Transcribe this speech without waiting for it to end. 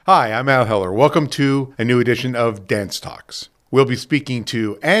Hi, I'm Al Heller. Welcome to a new edition of Dance Talks. We'll be speaking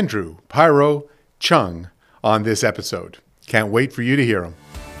to Andrew, Pyro, Chung on this episode. Can't wait for you to hear him.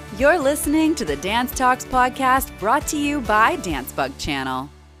 You're listening to the Dance Talks podcast brought to you by Dancebug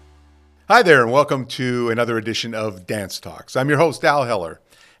Channel. Hi there, and welcome to another edition of Dance Talks. I'm your host, Al Heller,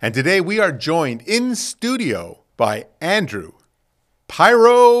 and today we are joined in studio by Andrew,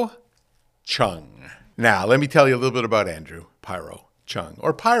 Pyro, Chung. Now, let me tell you a little bit about Andrew, Pyro, Chung,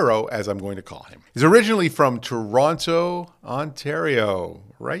 or Pyro as I'm going to call him. He's originally from Toronto, Ontario,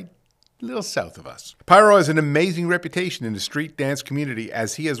 right a little south of us. Pyro has an amazing reputation in the street dance community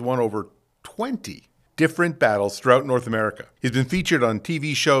as he has won over 20 different battles throughout North America. He's been featured on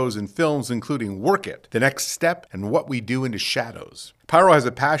TV shows and films including Work It, The Next Step, and What We Do in the Shadows. Pyro has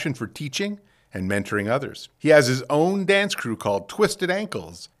a passion for teaching and mentoring others. He has his own dance crew called Twisted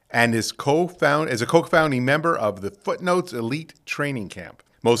Ankles and is a co-founding member of the Footnotes Elite Training Camp.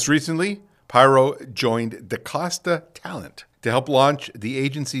 Most recently, Pyro joined DaCosta Talent to help launch the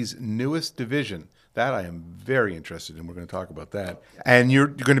agency's newest division. That I am very interested in. We're going to talk about that. And you're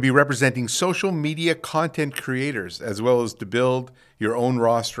going to be representing social media content creators as well as to build your own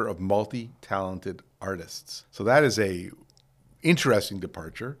roster of multi-talented artists. So that is a interesting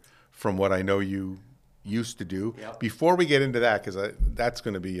departure from what I know you used to do. Yep. Before we get into that, because that's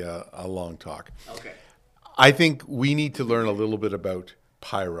going to be a long talk. Okay. I think we need to learn a little bit about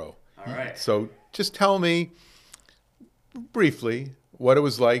Pyro. All right. So just tell me briefly what it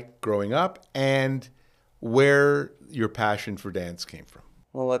was like growing up and where your passion for dance came from.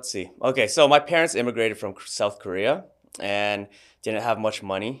 Well, let's see. Okay, so my parents immigrated from South Korea and didn't have much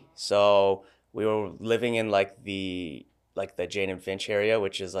money. So we were living in the Jane and Finch area,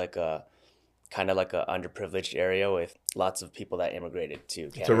 which is like a kind of like a underprivileged area with lots of people that immigrated to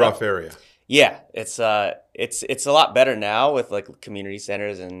Canada. It's a rough area. Yeah, it's a lot better now with like community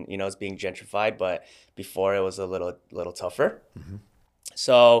centers and it's being gentrified, but before it was a little tougher. Mm-hmm.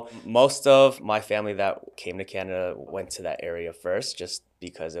 So most of my family that came to Canada went to that area first just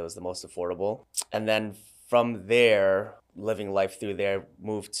because it was the most affordable. And then from there, living life through there,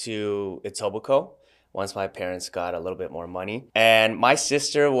 moved to Etobicoke once my parents got a little bit more money. And my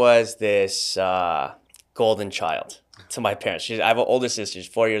sister was this golden child to my parents. I have an older sister,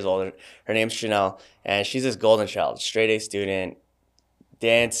 she's 4 years older. Her name's Chanel, and she's this golden child, straight A student,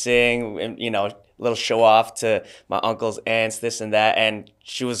 dancing, and, little show off to my uncles, aunts, this and that. And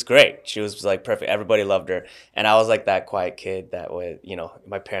she was great. She was like perfect. Everybody loved her. And I was like that quiet kid that would,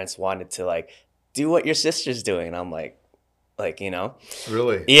 my parents wanted to like do what your sister's doing. And I'm like,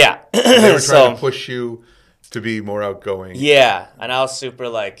 Really? Yeah. They were trying to push you to be more outgoing. Yeah. And I was super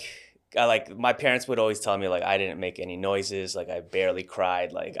my parents would always tell me like I didn't make any noises. Like I barely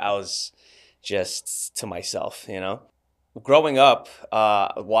cried. Like I was just to myself, Growing up,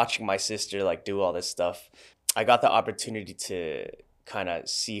 watching my sister like do all this stuff, I got the opportunity to kind of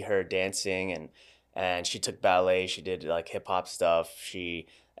see her dancing and she took ballet. She did like hip hop stuff. She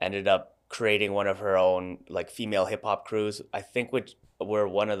ended up creating one of her own like female hip hop crews. I think which were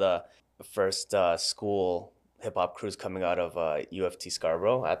one of the first school hip hop crews coming out of UFT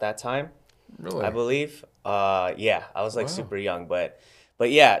Scarborough at that time. Really? I believe. Yeah, I was like super young, but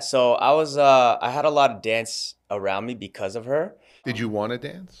yeah. So I had a lot of dance around me because of her. Did you want to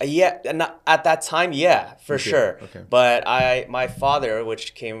dance? Yeah, and at that time, yeah, for sure. Okay. But my father,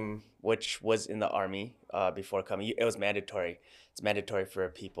 which was in the army before coming, it was mandatory. It's mandatory for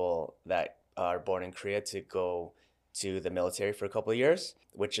people that are born in Korea to go to the military for a couple of years,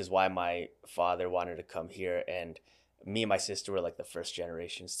 which is why my father wanted to come here. And me and my sister were like the first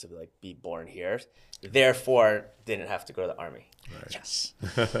generations to like be born here. Therefore, didn't have to go to the army. Right. Yes.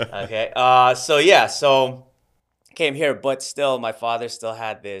 Okay. So came here, but still, my father still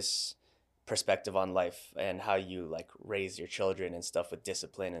had this perspective on life and how you like raise your children and stuff with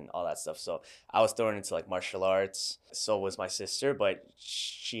discipline and all that stuff. So I was thrown into like martial arts. So was my sister, but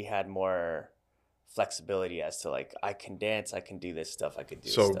she had more flexibility as to like I can dance, I can do this stuff, I could do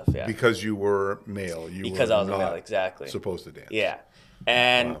this stuff. Yeah. Because you were male, I was a male, exactly. Supposed to dance. Yeah.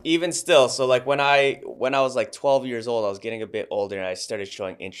 And even still, so like when I was like 12 years old, I was getting a bit older and I started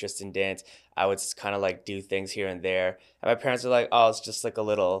showing interest in dance. I would kind of like do things here and there. And my parents were like, oh, it's just like a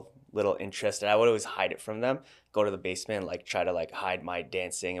little interest. And I would always hide it from them, go to the basement and like try to like hide my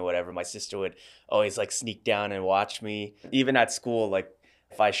dancing and whatever. My sister would always like sneak down and watch me. Even at school, like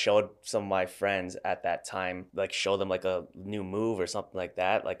if I showed some of my friends at that time, like show them like a new move or something like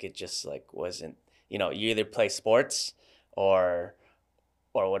that, like it just like wasn't, you either play sports or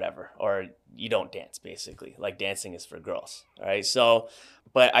whatever, or you don't dance basically. Like dancing is for girls. All right. So,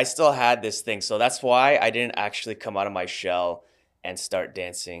 but I still had this thing. So that's why I didn't actually come out of my shell and start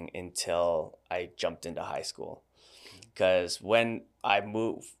dancing until I jumped into high school. Because when I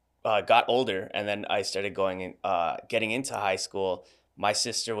got older, and then I started getting into high school, my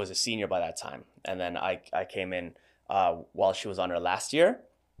sister was a senior by that time. And then I came in while she was on her last year.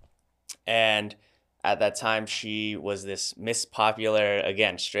 And at that time, she was this Miss Popular,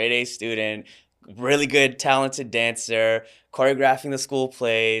 again, straight A student, really good, talented dancer, choreographing the school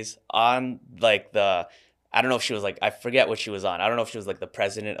plays on like I don't know if she was like, I forget what she was on. I don't know if she was like the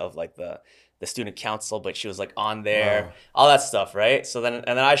president of like the student council, but she was like on there, Wow. all that stuff, right? So then, and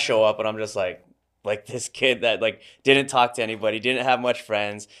then I show up and I'm just like this kid that like didn't talk to anybody, didn't have much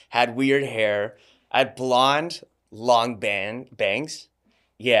friends, had weird hair, I had blonde, long bangs.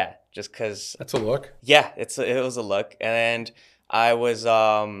 Yeah, just because. That's a look. Yeah, it was a look. And I was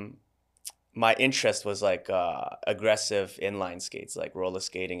my interest was like aggressive inline skates, like roller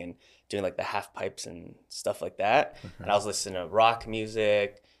skating and doing like the half pipes and stuff like that. And I was listening to rock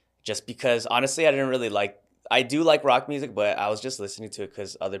music just because honestly I do like rock music, but I was just listening to it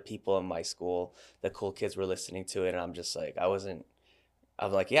because other people in my school, the cool kids, were listening to it, and I'm just like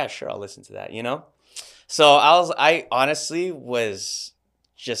I'm like, yeah, sure, I'll listen to that, you know? So I honestly was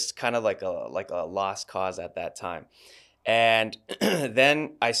just kind of like a lost cause at that time. And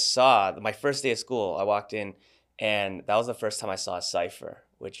then I saw my first day of school, I walked in, and that was the first time I saw a cypher,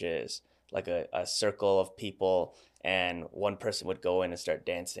 which is like a circle of people, and one person would go in and start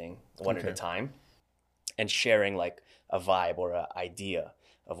dancing one at a time and sharing like a vibe or an idea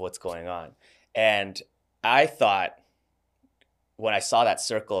of what's going on. And I thought, when I saw that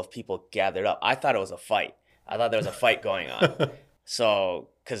circle of people gathered up, I thought it was a fight. I thought there was a fight going on. So,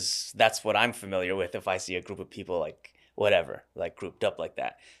 because that's what I'm familiar with if I see a group of people like whatever, like grouped up like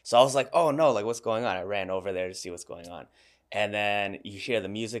that. So I was like, oh no, like what's going on? I ran over there to see what's going on. And then you hear the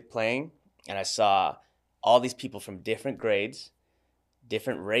music playing, and I saw all these people from different grades,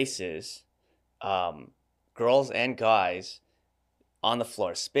 different races, girls and guys on the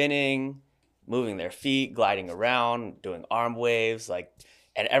floor spinning, moving their feet, gliding around, doing arm waves, like,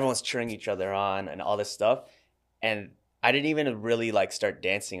 and everyone's cheering each other on and all this stuff. And I didn't even really like start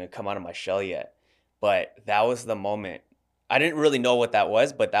dancing and come out of my shell yet. But that was the moment. I didn't really know what that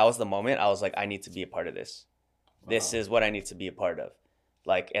was, but that was the moment I was like, I need to be a part of this. Wow. This is what I need to be a part of.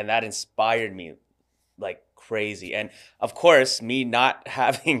 Like, and that inspired me like crazy. And of course, me not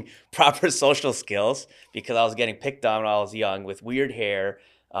having proper social skills because I was getting picked on when I was young with weird hair,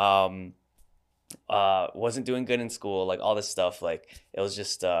 wasn't doing good in school, like all this stuff. Like it was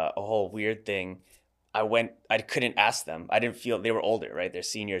just a whole weird thing. I couldn't ask them. I didn't feel, they were older, right? They're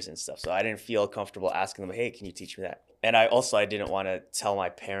seniors and stuff. So I didn't feel comfortable asking them, hey, can you teach me that? And I didn't want to tell my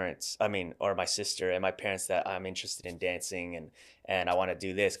parents, or my sister and my parents that I'm interested in dancing and I want to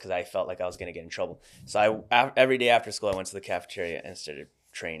do this because I felt like I was going to get in trouble. So every day after school, I went to the cafeteria and started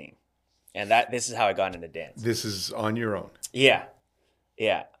training. And this is how I got into dance. This is on your own. Yeah.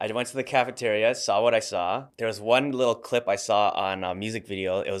 Yeah, I went to the cafeteria, saw what I saw. There was one little clip I saw on a music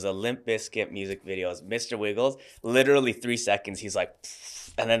video. It was a Limp Bizkit music video. It was Mr. Wiggles. Literally 3 seconds, he's like,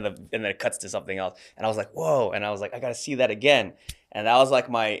 and then it cuts to something else. And I was like, whoa. And I was like, I got to see that again. And that was like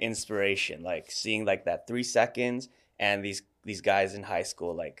my inspiration, like seeing like that 3 seconds and these guys in high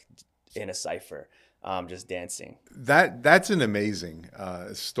school, like in a cypher, just dancing. That's an amazing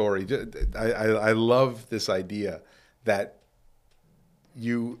story. I love this idea that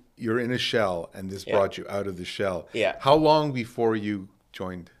you're in a shell, and this brought you out of the shell. Yeah. How long before you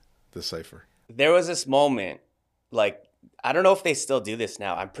joined the cypher? There was this moment, like, I don't know if they still do this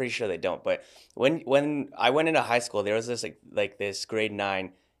now. I'm pretty sure they don't. But when I went into high school, there was this like this grade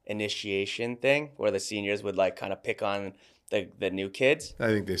 9 initiation thing where the seniors would like kind of pick on the new kids. I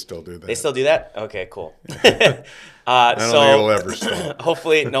think they still do that. They still do that? Okay, cool. I don't think it'll ever stop.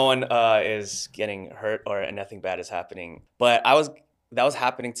 Hopefully no one is getting hurt or nothing bad is happening. But that was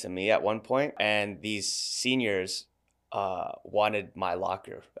happening to me at one point, and these seniors wanted my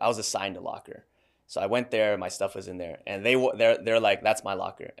locker. I was assigned a locker. So I went there, my stuff was in there, and they're like, that's my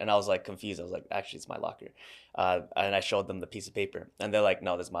locker. And I was like confused. I was like, actually, it's my locker. And I showed them the piece of paper, and they're like,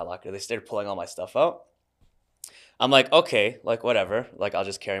 no, this is my locker. They started pulling all my stuff out. I'm like, okay, like whatever, like I'll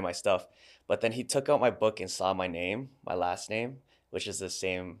just carry my stuff. But then he took out my book and saw my name, my last name, which is the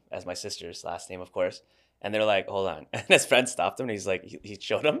same as my sister's last name, of course. And they're like, hold on. And his friend stopped him, and he's like, he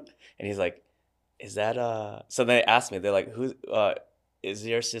showed him, and he's like, is that so they asked me, they're like, who is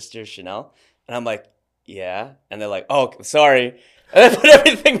your sister Chanel? And I'm like, yeah. And they're like, oh, sorry. And I put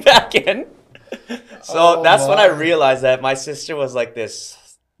everything back in. So that's when I realized that my sister was like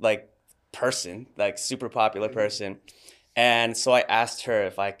this like person, like super popular person. And so I asked her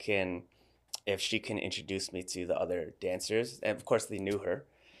if I can if she can introduce me to the other dancers. And of course, they knew her.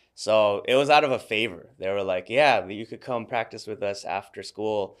 So it was out of a favor. They were like, yeah, you could come practice with us after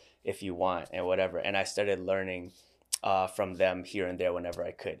school if you want and whatever. And I started learning from them here and there whenever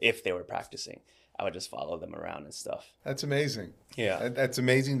I could. If they were practicing, I would just follow them around and stuff. That's amazing. Yeah. That's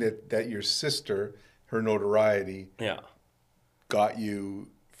amazing that your sister, her notoriety, got you,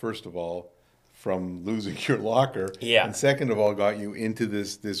 first of all, from losing your locker. Yeah. And second of all, got you into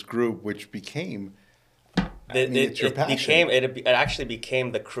this group, which became, it's your passion. It actually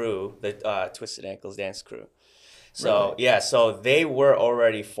became the crew, the Twisted Ankles dance crew. So really? So they were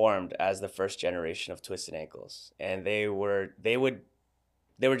already formed as the first generation of Twisted Ankles, and they were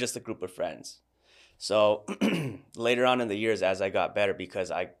just a group of friends. So later on in the years, as I got better,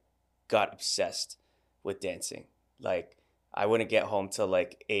 because I got obsessed with dancing, like I wouldn't get home till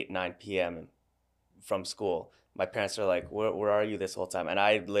like 8-9 p.m. from school. My parents are like, where are you this whole time? And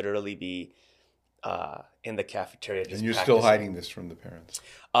I'd literally be in the cafeteria just And you're practicing. still hiding this from the parents?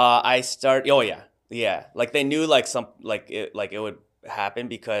 Yeah. Like they knew it would happen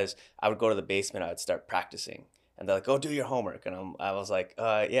because I would go to the basement. I would start practicing, and they're like, "Go do your homework." And I was like,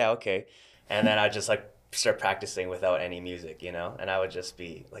 "Yeah, okay." And then I just like start practicing without any music, And I would just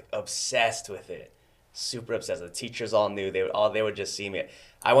be like obsessed with it, super obsessed. The teachers all knew. They would just see me.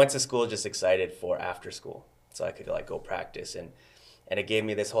 I went to school just excited for after school, so I could like go practice, and it gave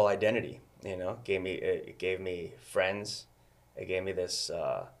me this whole identity. It gave me friends. It gave me this.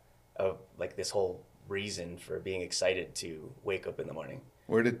 Like this whole reason for being excited to wake up in the morning.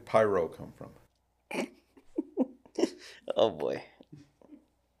 Where did Pyro come from? Oh boy.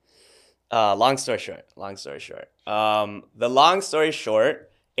 Long story short. The long story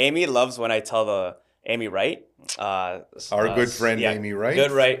short, Amy loves when I tell Amy Wright. Our good friend Amy Wright.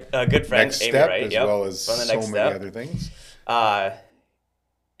 Good friend Next Amy Step, Wright. as well as From the so Next many Step. other things.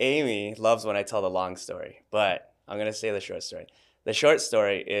 Amy loves when I tell the long story, but I'm going to say the short story. The short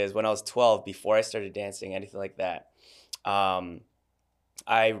story is when I was 12, before I started dancing, anything like that,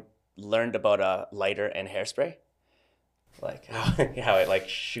 I learned about a lighter and hairspray, like how it like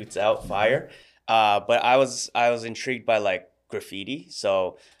shoots out fire. But I was intrigued by like graffiti,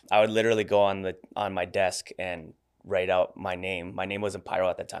 so I would literally go on my desk and write out my name. My name wasn't Pyro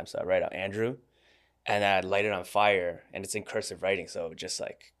at the time, so I write out Andrew, and then I'd light it on fire, and it's in cursive writing, so it would just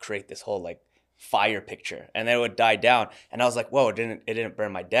like create this whole like fire picture, and then it would die down, and I was like, whoa, it didn't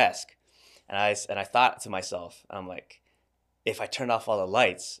burn my desk. And I thought to myself, I'm like, if I turn off all the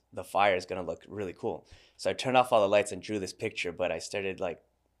lights, the fire is gonna look really cool. So I turned off all the lights and drew this picture, but I started like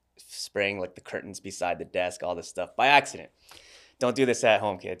spraying like the curtains beside the desk, all this stuff by accident. Don't do this at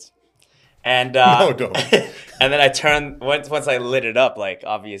home, kids. And No, don't. And then I turned, once I lit it up, like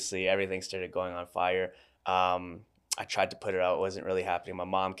obviously everything started going on fire. I tried to put it out, it wasn't really happening. My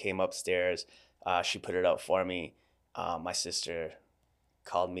mom came upstairs. She put it out for me. My sister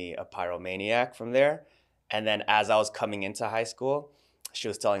called me a pyromaniac from there. And then as I was coming into high school, she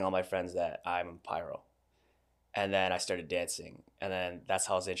was telling all my friends that I'm a pyro. And then I started dancing. And then that's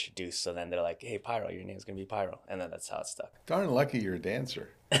how I was introduced. So then they're like, hey, Pyro, your name's going to be Pyro. And then that's how it stuck. Darn lucky you're a dancer.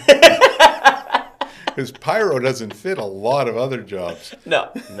 Because Pyro doesn't fit a lot of other jobs.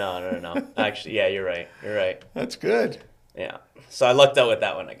 No. Actually, yeah, you're right. That's good. Yeah. So I lucked out with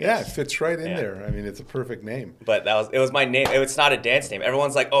that one, I guess. Yeah, it fits right in there. I mean, it's a perfect name. But it was my name. It's not a dance name.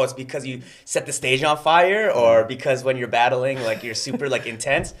 Everyone's like, oh, it's because you set the stage on fire, or because when you're battling, like you're super like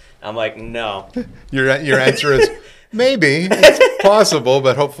intense. I'm like, no. Your answer is maybe. It's possible,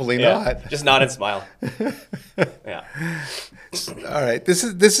 but hopefully not. Just nod and smile. Yeah. All right. That's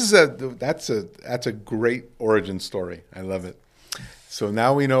a great origin story. I love it. So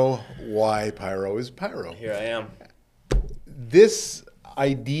now we know why Pyro is Pyro. Here I am. This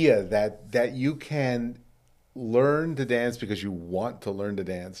idea that you can learn to dance because you want to learn to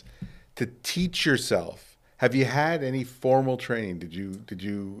dance, to teach yourself. Have you had any formal training? Did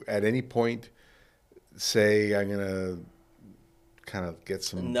you at any point say, I'm gonna kind of get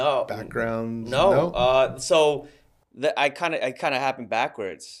some background? No. So I kind of happened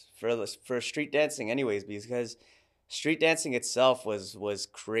backwards for street dancing, anyways, because street dancing itself was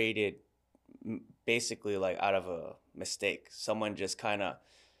created basically like out of a mistake. Someone just kind of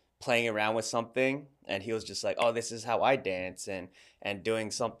playing around with something, and he was just like, oh, this is how I dance, and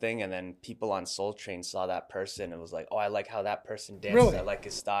doing something, and then people on Soul Train saw that person and was like, oh, I like how that person dances. Really? I like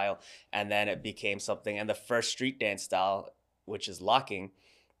his style. And then it became something, and the first street dance style, which is locking,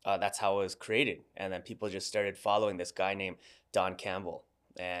 that's how it was created. And then people just started following this guy named Don Campbell,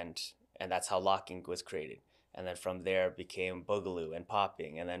 and that's how locking was created. And then from there it became boogaloo and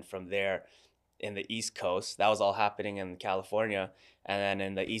popping, and then from there in the East Coast. That was all happening in California. And then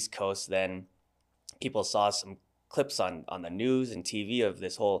in the East Coast, then people saw some clips on the news and TV of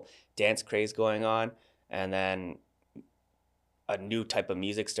this whole dance craze going on. And then a new type of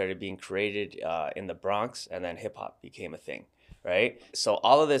music started being created in the Bronx, and then hip hop became a thing, right? So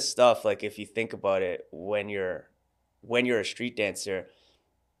all of this stuff, like if you think about it, when you're a street dancer,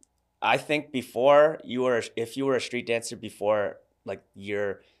 I think if you were a street dancer before like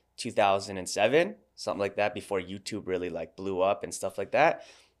year 2007, something like that, before YouTube really like blew up and stuff like that,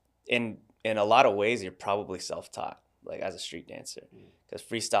 in a lot of ways, you're probably self-taught, like as a street dancer, because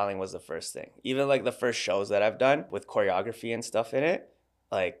freestyling was the first thing. Even like the first shows that I've done with choreography and stuff in it,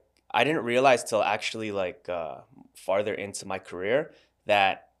 like I didn't realize till actually like farther into my career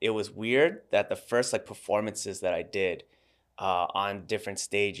that it was weird that the first like performances that I did on different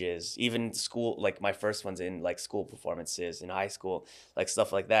stages, even school, like my first ones in like school performances in high school, like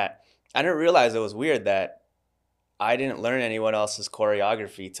stuff like that, I didn't realize it was weird that I didn't learn anyone else's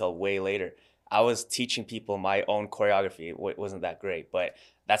choreography till way later. I was teaching people my own choreography. It wasn't that great, but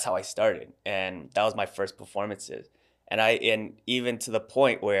that's how I started. And that was my first performances. And even to the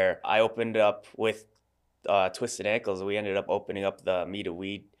point where I opened up with Twisted Ankles, we ended up opening up the Me to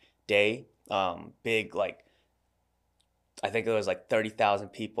Weed Day. Big, like, I think it was like 30,000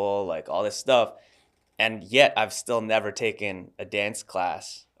 people, like all this stuff. And yet I've still never taken a dance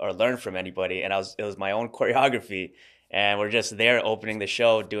class or learned from anybody. And it was my own choreography. And we're just there opening the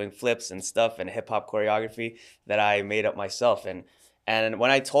show, doing flips and stuff and hip hop choreography that I made up myself. And when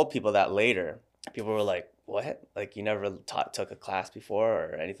I told people that later, people were like, "What? Like you never took a class before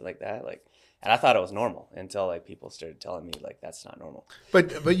or anything like that?" Like, and I thought it was normal until like people started telling me like that's not normal.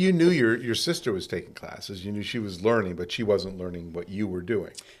 But you knew your sister was taking classes. You knew she was learning, but she wasn't learning what you were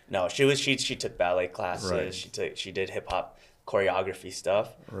doing. No, she took ballet classes. Right. She did hip hop choreography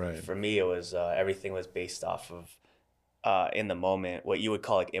stuff. Right. For me, it was everything was based off of in the moment, what you would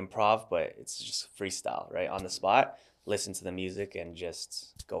call like improv, but it's just freestyle, right? On the spot, listen to the music and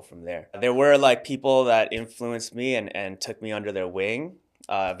just go from there. There were like people that influenced me and took me under their wing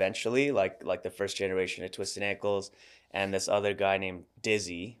eventually, like the first generation of Twisted Ankles and this other guy named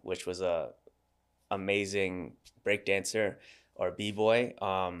Dizzy, which was a amazing breakdancer or b-boy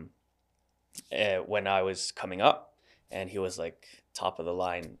when I was coming up, and he was like top of the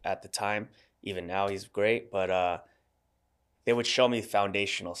line at the time. Even now he's great, but they would show me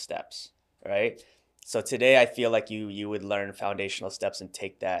foundational steps, right? So today I feel like you would learn foundational steps and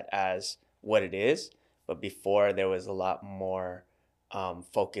take that as what it is. But before there was a lot more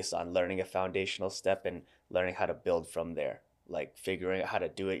focus on learning a foundational step and learning how to build from there, like figuring out how to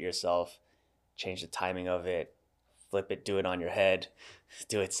do it yourself, change the timing of it, flip it, do it on your head,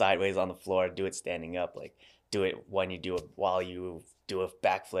 do it sideways on the floor, do it standing up, like do it when you do it while you do a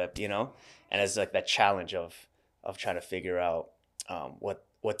backflip, you know? And it's like that challenge of trying to figure out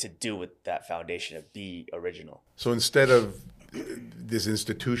what to do with that foundation of be original. So instead of this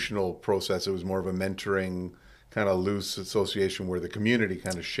institutional process, it was more of a mentoring, kind of loose association where the community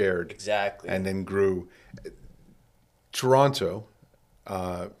kind of shared. Exactly. And then grew. Toronto,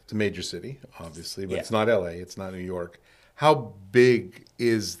 it's a major city, obviously, but it's not LA, it's not New York. How big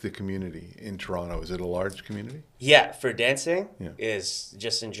is the community in Toronto? Is it a large community? Yeah, for dancing, is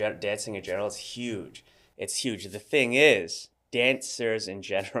just dancing in general, it's huge. It's huge. The thing is, dancers in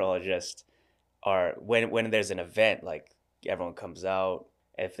general just are, when there's an event, like everyone comes out.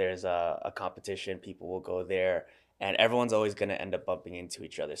 If there's a competition, people will go there, and everyone's always going to end up bumping into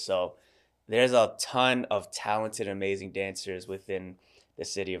each other. So there's a ton of talented, amazing dancers within the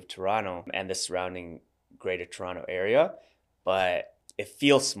city of Toronto and the surrounding greater Toronto area, but it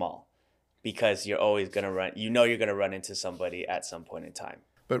feels small because you're always going to run, you're going to run into somebody at some point in time.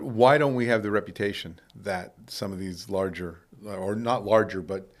 But why don't we have the reputation that some of these larger, or not larger,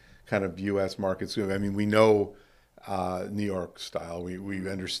 but kind of U.S. markets do? I mean, we know New York style. We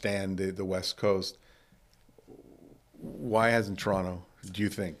understand the West Coast. Why hasn't Toronto, do you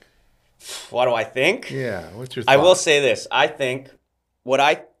think? What do I think? Yeah, what's your thought? I will say this. I think what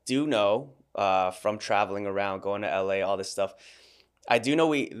I do know from traveling around, going to LA, all this stuff, I do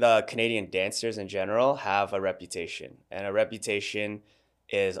know the Canadian dancers in general have a reputation. And a reputation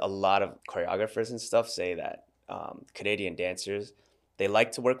is a lot of choreographers and stuff say that Canadian dancers, they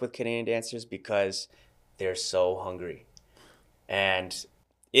like to work with Canadian dancers because they're so hungry. And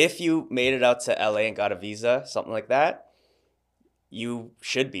if you made it out to LA and got a visa, something like that, you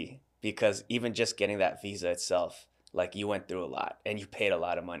should be, because even just getting that visa itself, like you went through a lot and you paid a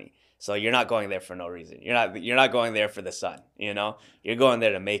lot of money. So you're not going there for no reason. You're not going there for the sun, you know? You're going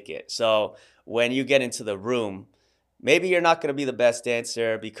there to make it. So when you get into the room, maybe you're not going to be the best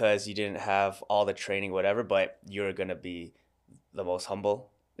dancer because you didn't have all the training, whatever, but you're going to be the most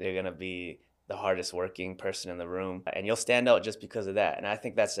humble. You're going to be the hardest working person in the room, and you'll stand out just because of that. And I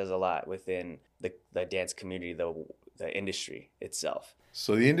think that says a lot within the dance community, the industry itself.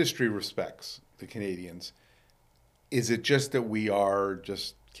 So the industry respects the Canadians. Is it just that we are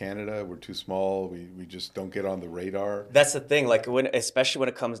just Canada? We're too small. We just don't get on the radar. That's the thing. Like especially when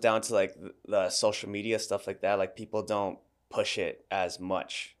it comes down to like the social media stuff like that, like people don't push it as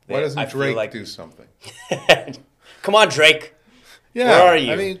much. Why doesn't Drake do something? Come on, Drake. Yeah, where are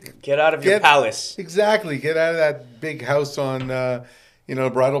you? I mean, get out of your palace. Exactly. Get out of that big house on,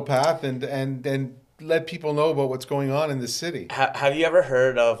 Bridle Path and let people know about what's going on in the city. Have you ever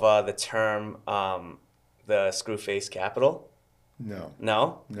heard of the term the screw face capital? No.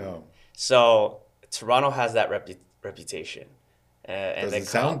 No? No. So Toronto has that reputation. Does it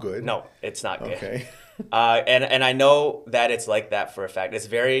sound good? No, it's not good. Okay. And I know that it's like that for a fact. It's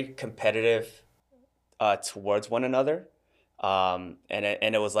very competitive towards one another. And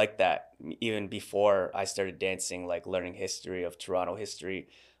it was like that even before I started dancing, like learning history of Toronto, history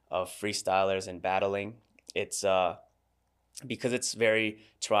of freestylers and battling. It's because it's very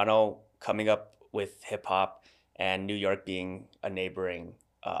Toronto coming up with hip hop and New York being a neighboring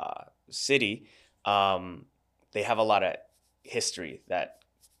city. They have a lot of history that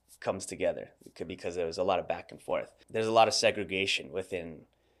comes together because there was a lot of back and forth. There's a lot of segregation within,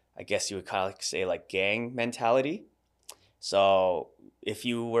 I guess you would kind of like say, like gang mentality. So if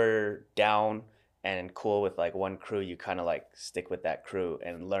you were down and cool with like one crew, you kind of like stick with that crew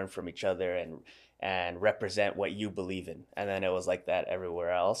and learn from each other and represent what you believe in. And then it was like that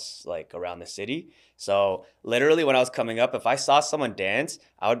everywhere else, like around the city. So literally when I was coming up, if I saw someone dance,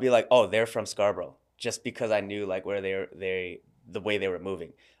 I would be like, oh, they're from Scarborough, just because I knew like where the way they were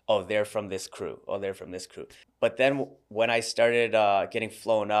moving. Oh, they're from this crew. Oh, they're from this crew. But then when I started getting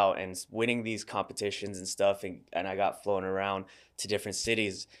flown out and winning these competitions and stuff, and I got flown around to different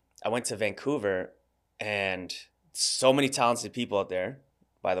cities, I went to Vancouver, and so many talented people out there,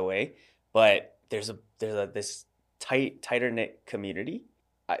 by the way. But there's this tighter knit community.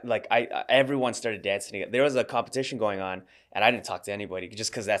 Everyone started dancing together. There was a competition going on, and I didn't talk to anybody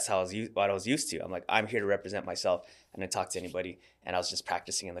just because that's what I was used to. I'm like, I'm here to represent myself. I didn't talk to anybody, and I was just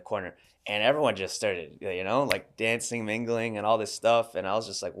practicing in the corner. And everyone just started, like dancing, mingling, and all this stuff. And I was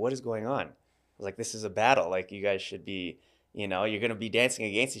just like, what is going on? I was like, this is a battle. Like, you guys should be, you're gonna be dancing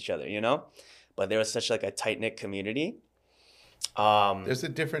against each other, But there was such like a tight knit community. There's a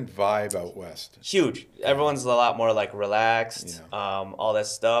different vibe out west. Huge. Everyone's a lot more like relaxed, all that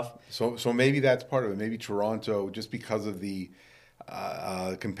stuff. So maybe that's part of it. Maybe Toronto, just because of the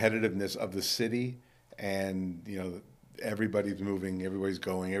competitiveness of the city, and everybody's moving, everybody's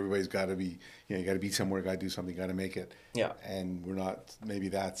going, everybody's got to be, you got to be somewhere, got to do something, got to make it. Yeah. And we're not. Maybe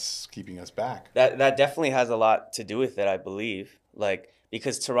that's keeping us back. That definitely has a lot to do with it, I believe. Like,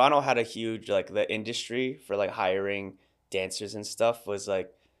 because Toronto had a huge, like, the industry for like hiring dancers and stuff was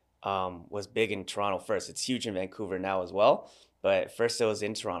big in Toronto first. It's huge in Vancouver now as well, but first it was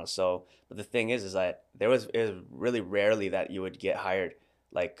in Toronto. So, but the thing is that it was really rarely that you would get hired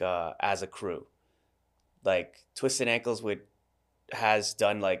like as a crew. Like Twisted Ankles has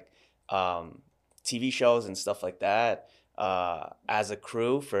done like TV shows and stuff like that as a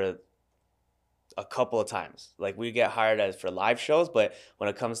crew for a couple of times. Like we get hired for live shows, but when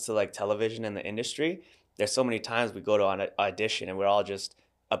it comes to like television and the industry, there's so many times we go to an audition and we're all just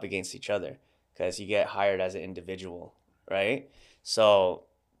up against each other because you get hired as an individual, right? So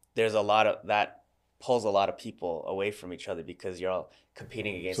there's a lot of that pulls a lot of people away from each other because you're all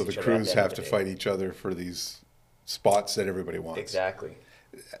competing against each other. So the crews have to fight each other for these spots that everybody wants. Exactly.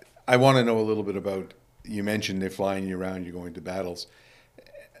 I want to know a little bit about, you mentioned they're flying you around, you're going to battles.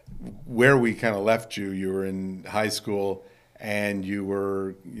 Where we kind of left you, you were in high school and you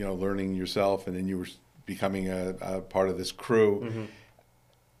were, learning yourself, and then you were becoming a part of this crew. Mm-hmm.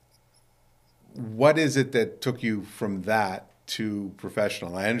 What is it that took you from that to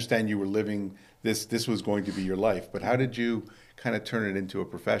professional? I understand you were living this was going to be your life, but how did you kind of turn it into a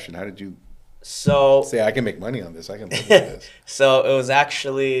profession? How did you say, I can make money on this, I can live with this? So it was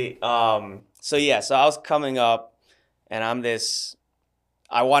actually, so I was coming up, and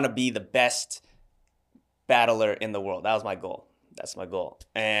I want to be the best battler in the world. That was my goal. That's my goal.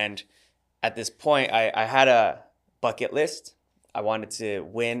 And at this point, I had a bucket list. I wanted to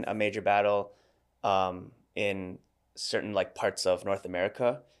win a major battle in certain like parts of North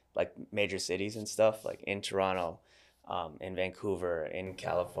America, like major cities and stuff, like in Toronto, in Vancouver, in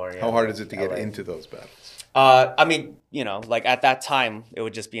California. How hard is it to get into those battles? I mean, like at that time, it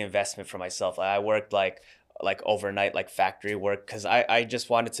would just be investment for myself. Like I worked like like overnight like factory work, because I just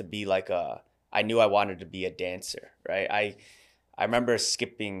wanted to be like I knew I wanted to be a dancer, right? I remember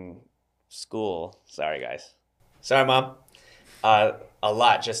skipping school. Sorry, guys. Sorry, Mom. A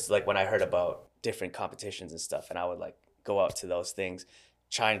lot, just like when I heard about different competitions and stuff, and I would like go out to those things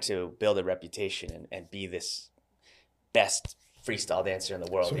trying to build a reputation and be this best freestyle dancer in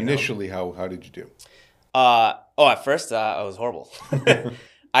the world. So you know? initially, how did you do? At first I was horrible.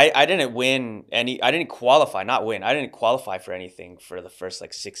 I didn't win any. I didn't qualify, not win. I didn't qualify for anything for the first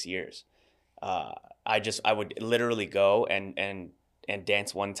like 6 years. I would literally go and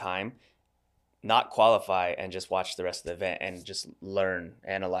dance one time, not qualify, and just watch the rest of the event and just learn,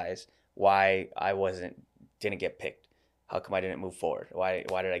 analyze why I didn't get picked. How come I didn't move forward? Why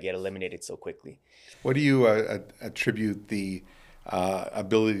did I get eliminated so quickly? What do you attribute the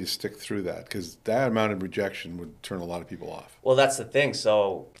ability to stick through that? Because that amount of rejection would turn a lot of people off. Well, that's the thing.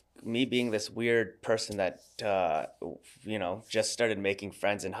 So me being this weird person that just started making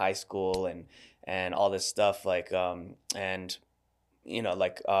friends in high school and all this stuff, like my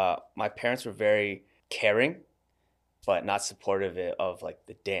parents were very caring, but not supportive of like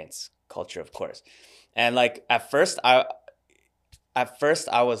the dance culture, of course. And like at first I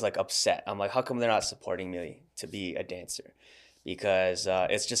was like upset. I'm like, how come they're not supporting me to be a dancer? Because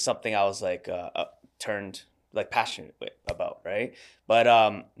it's just something I was like turned like passionate about, right? But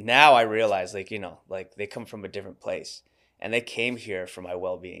now I realize like they come from a different place and they came here for my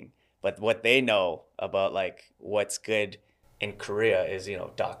well-being. But what they know about like what's good in Korea is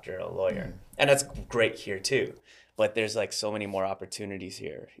doctor, a lawyer, and that's great here too. But there's like so many more opportunities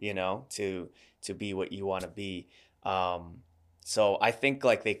here, to be what you want to be. So I think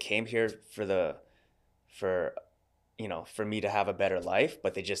like they came here for me to have a better life,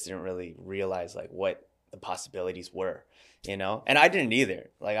 but they just didn't really realize like what the possibilities were, and I didn't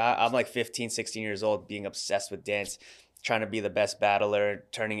either. Like I'm like 15, 16 years old being obsessed with dance, trying to be the best battler,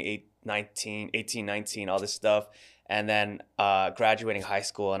 turning 18, 19, all this stuff. And then graduating high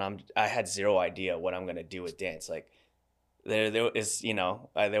school, and I had zero idea what I'm going to do with dance. Like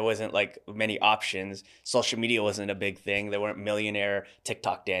there wasn't like many options. Social media wasn't a big thing. There weren't millionaire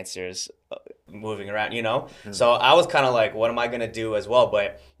TikTok dancers moving around, Mm-hmm. So I was kind of like, what am I going to do as well?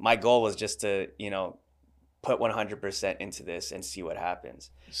 But my goal was just to, put 100% into this and see what happens.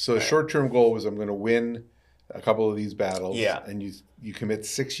 So the short-term goal was I'm going to win a couple of these battles. Yeah. And you commit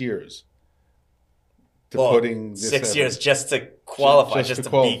 6 years to well, putting this 6 years just to qualify, just to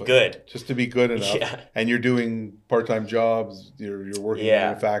be good. Just to be good enough. Yeah. And you're doing part-time jobs, you're working in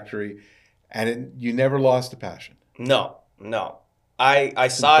a factory, and you never lost a passion. No. I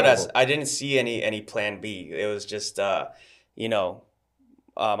saw it as, I didn't see any plan B. It was just, my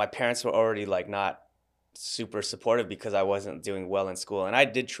parents were already like not super supportive because I wasn't doing well in school. And I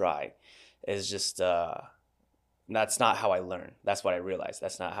did try. It's just, that's not how I learn. That's what I realized.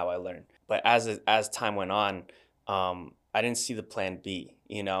 That's not how I learn. But as time went on, I didn't see the plan B,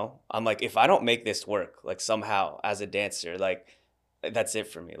 I'm like, if I don't make this work, like somehow as a dancer, like that's it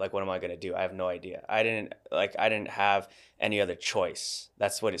for me. Like, what am I going to do? I have no idea. I didn't have any other choice.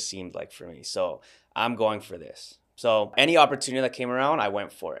 That's what it seemed like for me. So I'm going for this. So any opportunity that came around, I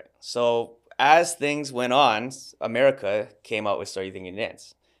went for it. So as things went on, America came out with So You Think You Can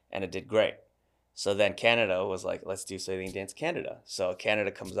Dance, and it did great. So then Canada was like, let's do So You Think You Can Dance Canada. So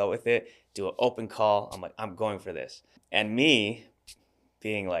Canada comes out with it, do an open call. I'm like, I'm going for this. And me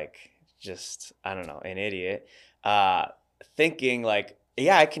being like, just, I don't know, an idiot, thinking like,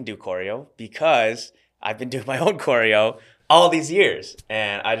 yeah, I can do choreo because I've been doing my own choreo all these years.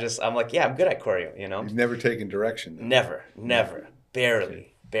 And I'm like, yeah, I'm good at choreo, You've never taken direction. Though. Never.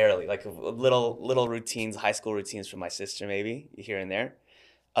 Barely. Like little routines, high school routines from my sister maybe here and there.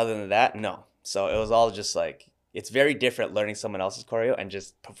 Other than that, no. So it was all just like, it's very different learning someone else's choreo and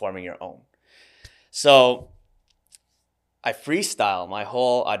just performing your own. So I freestyle my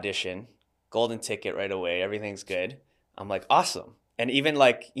whole audition, golden ticket right away. Everything's good. I'm like, awesome. And even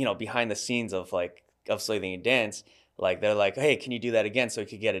like, behind the scenes of So You Think You Can Dance, like they're like, hey, can you do that again so we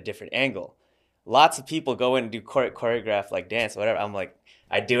could get a different angle? Lots of people go in and do choreograph like dance, whatever. I'm like,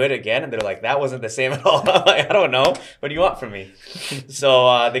 I do it again, and they're like, that wasn't the same at all. I'm like, I don't know. What do you want from me?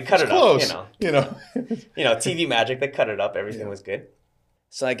 So they cut it close, up, TV magic. They cut it up. Everything was good.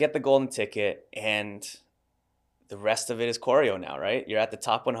 So I get the golden ticket, and the rest of it is choreo now, right? You're at the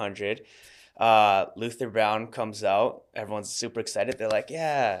top 100. Luther Brown comes out. Everyone's super excited. They're like,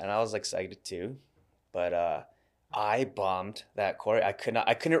 yeah. And I was excited too. But I bombed that choreo.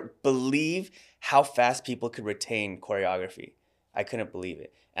 I couldn't believe how fast people could retain choreography. I couldn't believe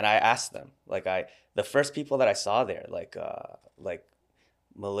it. And I asked them, the first people that I saw there,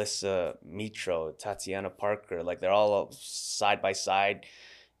 Melissa Mitro, Tatiana Parker, like they're all side by side.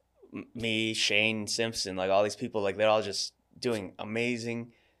 Me, Shane Simpson, like all these people, like they're all just doing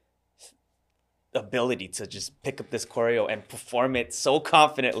amazing ability to just pick up this choreo and perform it so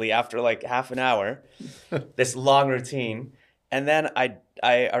confidently after like half an hour, this long routine. And then I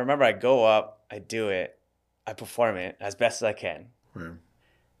remember I go up, I do it, I perform it as best as I can. Right.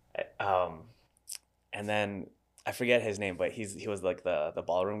 And then I forget his name, but he was like the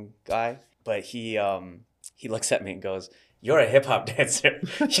ballroom guy. But he looks at me and goes, "You're a hip hop dancer.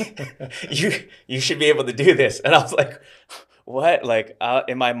 you should be able to do this." And I was like, "What?" Like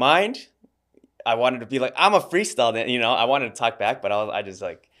in my mind, I wanted to be like, I'm a freestyle dancer, you know. I wanted to talk back, but I just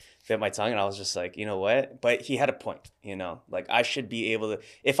like bit my tongue, and I was just like, you know what? But he had a point, you know. Like I should be able to,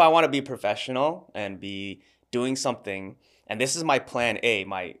 if I want to be professional and be doing something, and this is my plan A,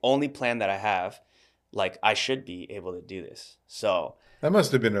 my only plan that I have. Like I should be able to do this. So that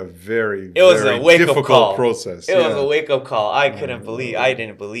must have been a very difficult call. Process. It was a wake up call. I didn't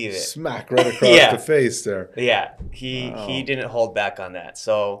believe it. Smack right across the face there. Yeah, he didn't hold back on that.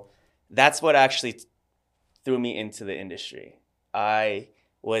 So that's what actually threw me into the industry. I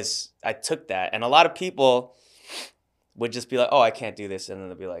took that, and a lot of people would just be like, "Oh, I can't do this," and then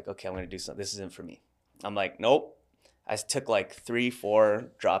they'll be like, "Okay, I'm going to do something. This isn't for me." I'm like, "Nope." I took like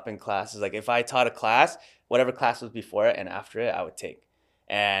 3-4 drop-in classes. Like if I taught a class, whatever class was before it and after it, I would take.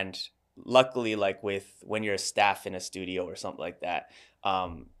 And luckily, like when you're a staff in a studio or something like that,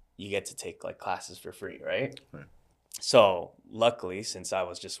 you get to take like classes for free, right? So luckily, since I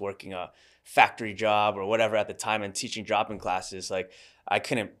was just working a factory job or whatever at the time and teaching drop-in classes, like I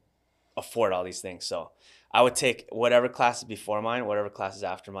couldn't afford all these things. So I would take whatever classes before mine, whatever classes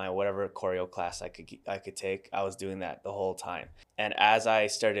after mine, whatever choreo class I could take. I was doing that the whole time. And as I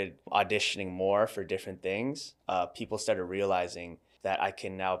started auditioning more for different things, people started realizing that I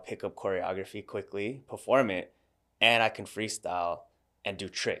can now pick up choreography quickly, perform it, and I can freestyle and do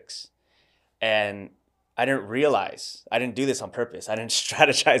tricks. And I didn't do this on purpose. I didn't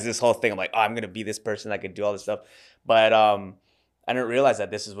strategize this whole thing. I'm like, oh, I'm going to be this person that can do all this stuff. But I didn't realize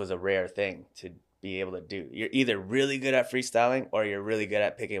that this was a rare thing to be able to do. You're either really good at freestyling or you're really good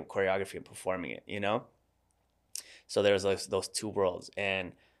at picking up choreography and performing it, you know? So there's those two worlds,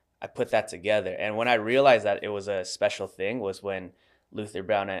 and I put that together. And when I realized that it was a special thing was when Luther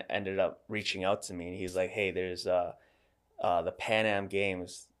Brown ended up reaching out to me, and he's like, "Hey, there's the Pan Am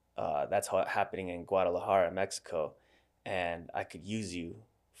Games that's happening in Guadalajara, Mexico, and I could use you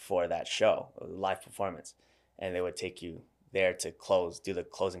for that show, a live performance." And they would take you there to do the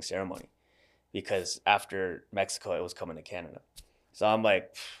closing ceremony, because after Mexico, it was coming to Canada. So I'm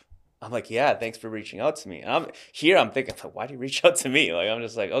like, yeah, thanks for reaching out to me. And I'm thinking, why did you reach out to me? Like, I'm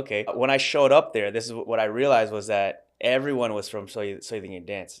just like, okay. When I showed up there, this is what I realized was that everyone was from Soy the Indian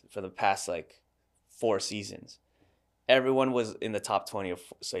Dance for the past like 4 seasons. Everyone was in the top 20 of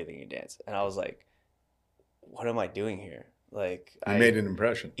Soy the Indian Dance. And I was like, what am I doing here? Like, I made an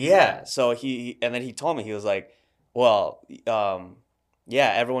impression. Yeah. So and then he told me, he was like, well,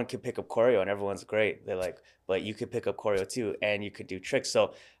 yeah, everyone can pick up choreo and everyone's great. They're like, but you could pick up choreo too, and you could do tricks.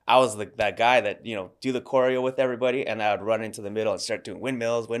 So I was like that guy that, you know, do the choreo with everybody, and I would run into the middle and start doing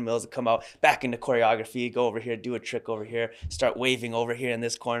windmills would come out back into choreography, go over here, do a trick over here, start waving over here in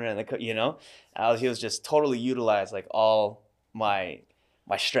this corner, and you know, he was just totally utilized like all my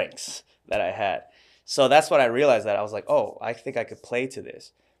strengths that I had. So that's what I realized, that I was like, oh, I think I could play to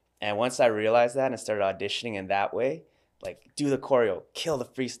this. And once I realized that and started auditioning in that way, like do the choreo, kill the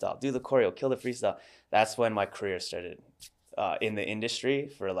freestyle, do the choreo, kill the freestyle. That's when my career started in the industry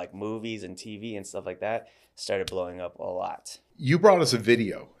for like movies and TV and stuff like that, started blowing up a lot. You brought us a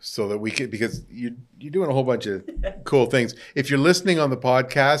video so that we could, because you're doing a whole bunch of cool things. If you're listening on the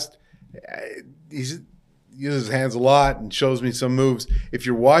podcast, he uses his hands a lot and shows me some moves. If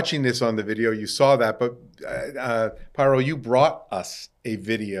you're watching this on the video, you saw that. But Pyro, you brought us a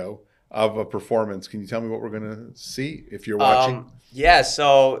video of a performance. Can you tell me what we're going to see if you're watching? Yeah,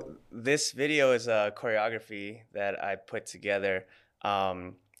 so this video is a choreography that I put together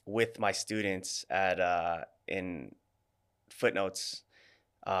with my students at in Footnotes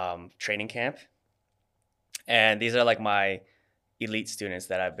training camp. And these are like my elite students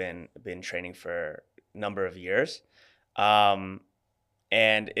that I've been training for a number of years. And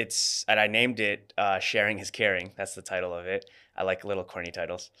I named it Sharing is Caring. That's the title of it. I like little corny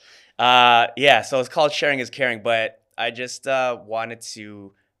titles. Yeah, so it's called Sharing is Caring, but I just wanted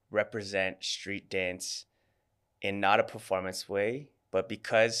to represent street dance in not a performance way, but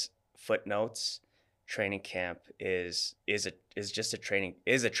because Footnotes training camp is a training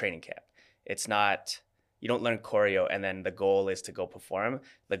camp. It's not you don't learn choreo and then the goal is to go perform.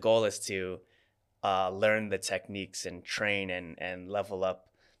 The goal is to learn the techniques and train and level up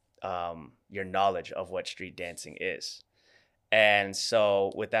your knowledge of what street dancing is. And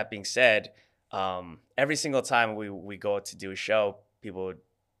so with that being said, every single time we go to do a show, people would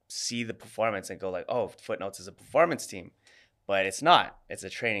see the performance and go like, oh, Footnotes is a performance team. But it's not. It's a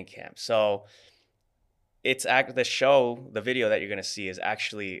training camp. So the video that you're going to see is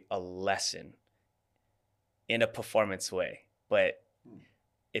actually a lesson in a performance way. But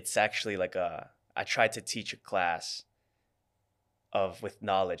it's actually like I tried to teach a class with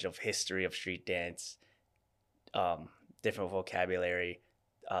knowledge of history of street dance, different vocabulary,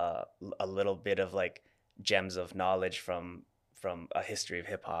 a little bit of like gems of knowledge from a history of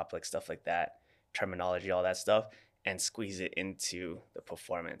hip hop, like stuff like that, terminology, all that stuff, and squeeze it into the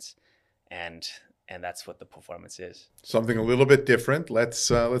performance. And that's what the performance is. Something a little bit different. Let's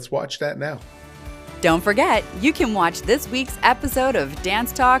watch that now. Don't forget, you can watch this week's episode of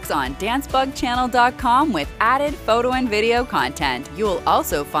Dance Talks on dancebugchannel.com with added photo and video content. You will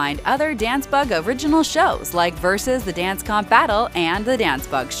also find other Dancebug original shows like Versus the Dance Comp Battle and The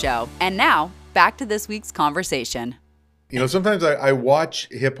Dancebug Show. And now, back to this week's conversation. You know, sometimes I watch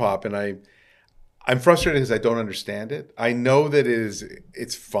hip hop and I'm frustrated because I don't understand it. I know that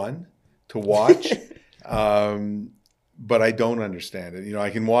it's fun to watch, but I don't understand it. You know, I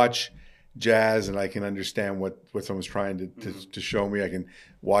can watch jazz and I can understand what someone's trying to show me. I can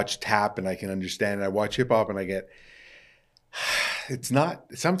watch tap and I can understand it. I watch hip hop and I get,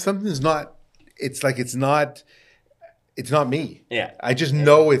 something's not, it's not me. Yeah. I just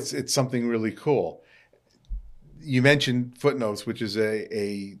know it's something really cool. You mentioned Footnotes, which is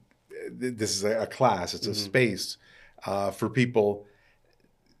this is a class. It's a space for people.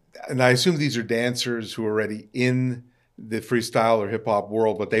 And I assume these are dancers who are already in the freestyle or hip hop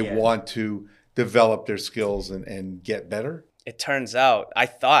world, but they want to develop their skills and get better. It turns out, I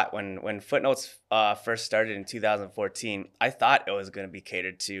thought when Footnotes first started in 2014, I thought it was going to be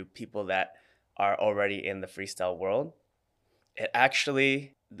catered to people that are already in the freestyle world. It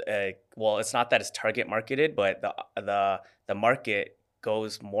actually, it's not that it's target marketed, but the market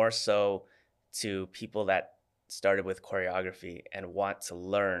goes more so to people that started with choreography and want to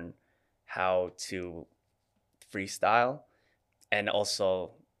learn how to freestyle. And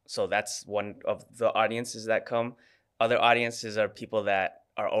also, so that's one of the audiences that come. Other audiences are people that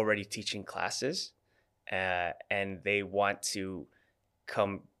are already teaching classes and they want to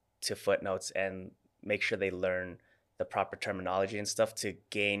come to Footnotes and make sure they learn the proper terminology and stuff to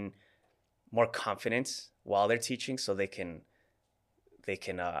gain more confidence while they're teaching, so they can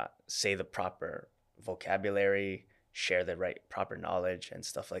say the proper vocabulary, share the right proper knowledge and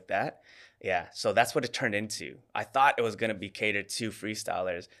stuff like that. Yeah, so that's what it turned into. I thought it was going to be catered to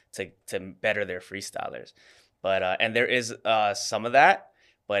freestylers to better their freestylers, but and there is some of that,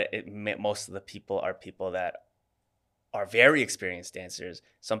 but most of the people are people that are very experienced dancers.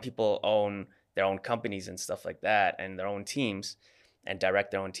 Some people own their own companies and stuff like that, and their own teams, and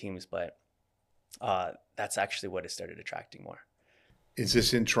direct their own teams. But that's actually what it started attracting more. Is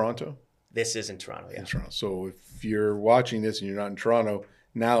this in Toronto? This is in Toronto, yeah. In Toronto. So if you're watching this and you're not in Toronto,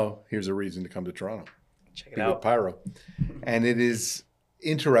 now here's a reason to come to Toronto. Check it out. With Pyro. And it is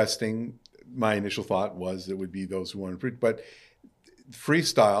interesting. My initial thought was it would be those who want to, but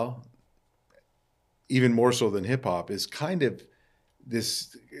freestyle, even more so than hip hop, is kind of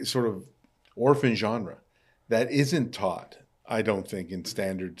this sort of orphan genre that isn't taught, I don't think, in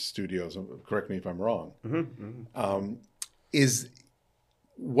standard studios. Correct me if I'm wrong. Is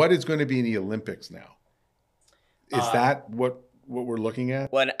what is going to be in the Olympics now? Is that what we're looking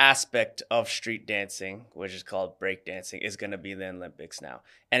at? One aspect of street dancing, which is called break dancing, is going to be in the Olympics now.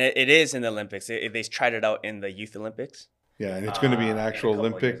 And it is in the Olympics. They tried it out in the Youth Olympics. Yeah, and it's going to be an actual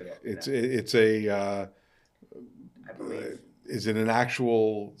Olympic. It's a. I believe. Is it an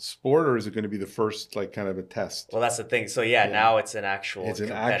actual sport, or is it going to be the first, like, kind of a test? Well, that's the thing. So now it's an actual. It's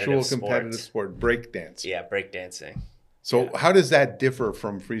an actual competitive sport, break dance. Yeah, break dancing. So how does that differ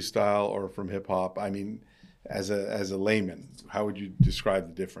from freestyle or from hip hop? I mean, as a layman, how would you describe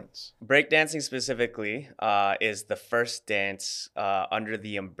the difference? Breakdancing specifically is the first dance under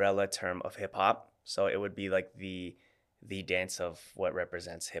the umbrella term of hip hop. So it would be like the dance of what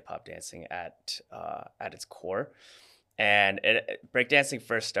represents hip hop dancing at its core. And breakdancing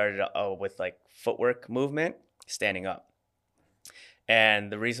first started with like footwork movement, standing up.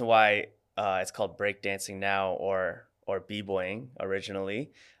 And the reason why it's called breakdancing now or b-boying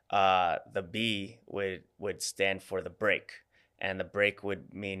originally, the B would stand for the break. And the break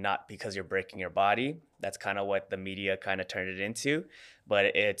would mean not because you're breaking your body. That's kind of what the media kind of turned it into.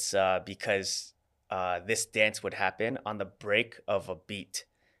 But it's because this dance would happen on the break of a beat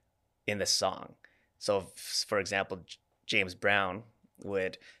in the song. So, for example, James Brown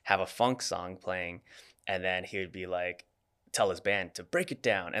would have a funk song playing, and then he would be like, tell his band to break it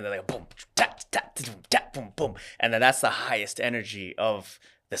down, and they're like boom, tap, tap, tap, boom, boom, and then that's the highest energy of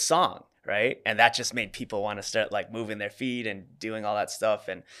the song, right? And that just made people want to start like moving their feet and doing all that stuff,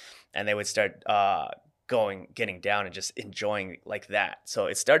 and they would start getting down and just enjoying like that. So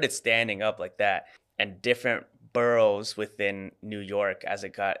it started standing up like that, and different boroughs within New York, as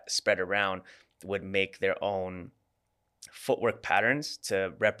it got spread around, would make their own footwork patterns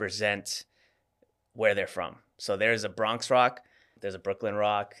to represent where they're from. So there's a Bronx rock, there's a Brooklyn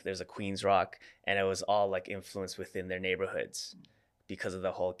rock, there's a Queens rock, and it was all like influenced within their neighborhoods because of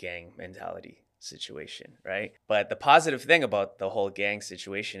the whole gang mentality situation, right? But the positive thing about the whole gang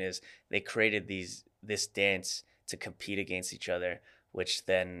situation is they created this dance to compete against each other, which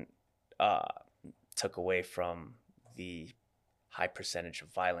then took away from the high percentage of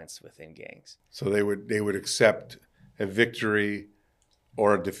violence within gangs. So they would accept a victory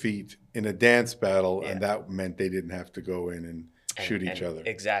or a defeat in a dance battle, and that meant they didn't have to go in and shoot each other.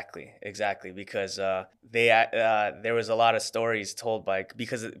 Exactly, because there was a lot of stories told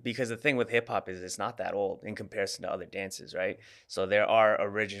because the thing with hip hop is it's not that old in comparison to other dances, right? So there are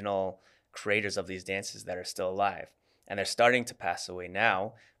original creators of these dances that are still alive, and they're starting to pass away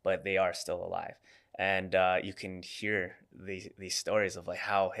now, but they are still alive. And you can hear these stories of like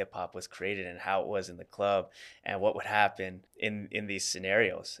how hip hop was created and how it was in the club and what would happen in these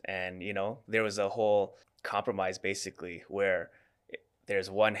scenarios. And, you know, there was a whole compromise basically where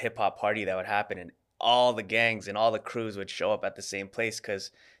there's one hip hop party that would happen and all the gangs and all the crews would show up at the same place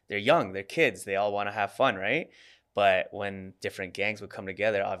because they're young, they're kids, they all want to have fun, right? But when different gangs would come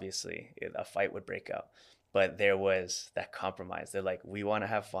together, obviously a fight would break out. But there was that compromise. They're like, we want to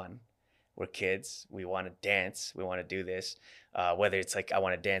have fun. We're kids. We want to dance. We want to do this. Whether it's like I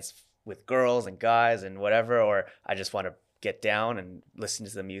want to dance with girls and guys and whatever, or I just want to get down and listen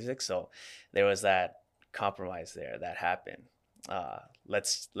to the music. So there was that compromise there that happened.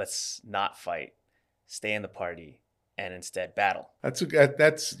 Let's not fight, stay in the party, and instead battle.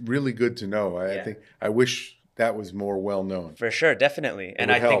 That's really good to know. I think I wish that was more well known. For sure, definitely.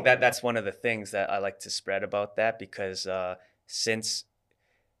 And I think that's one of the things that I like to spread about that, because since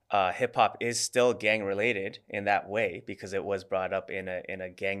hip hop is still gang related in that way, because it was brought up in a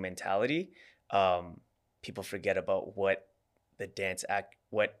gang mentality, people forget about what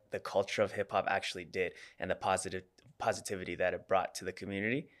the culture of hip hop actually did and the positivity that it brought to the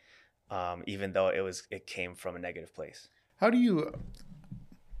community, even though it came from a negative place. How do you?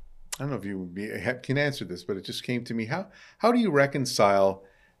 I don't know if you can answer this, but it just came to me. How do you reconcile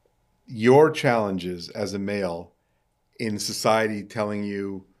your challenges as a male in society telling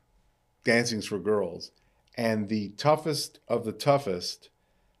you dancing's for girls, and the toughest of the toughest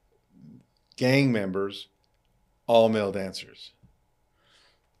gang members, all male dancers?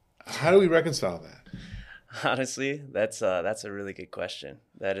 How do we reconcile that? Honestly, that's a really good question.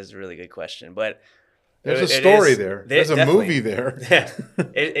 That is a really good question. But there's a story there. There's a movie there. Yeah.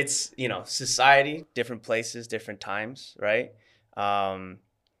 It's, society, different places, different times, right? But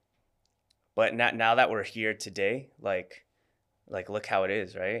now that we're here today, like look how it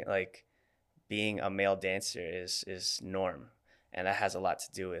is, right? Like being a male dancer is norm, and that has a lot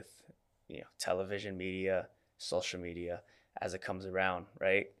to do with television, media, social media as it comes around,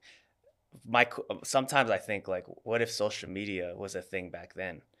 right? Sometimes I think, like, what if social media was a thing back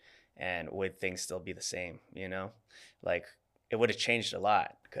then, and would things still be the same? Like it would have changed a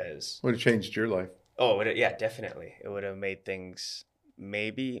lot, because would have changed your life. Oh, yeah, definitely. It would have made things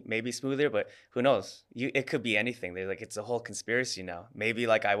maybe smoother, but who knows? It could be anything. They're like, it's a whole conspiracy now. Maybe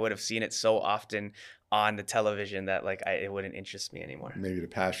like I would have seen it so often on the television that like it wouldn't interest me anymore. Maybe the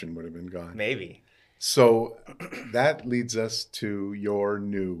passion would have been gone. Maybe. So that leads us to your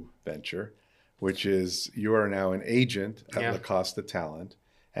new venture, which is you are now an agent at La Costa Talent,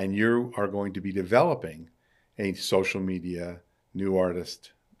 and you are going to be developing a social media new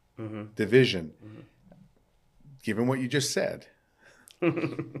artist division. Mm-hmm. Given what you just said,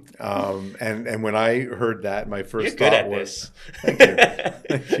 and when I heard that, my first thought was,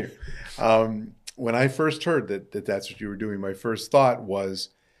 thank you. When I first heard that that's what you were doing, my first thought was,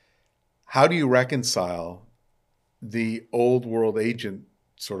 how do you reconcile the old world agent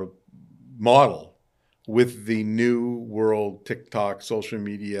sort of model with the new world TikTok, social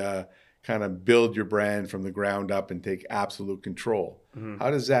media, kind of build your brand from the ground up and take absolute control? Mm-hmm.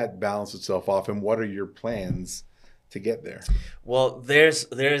 How does that balance itself off, and what are your plans to get there? Well,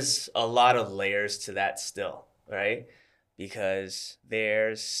 there's a lot of layers to that still, right? Because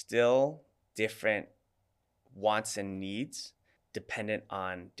there's still different wants and needs dependent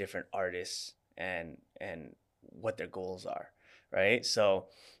on different artists and what their goals are, right? So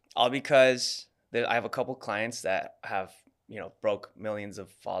all because I have a couple clients that have, you know, broke millions of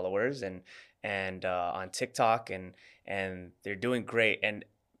followers and on TikTok, and they're doing great. And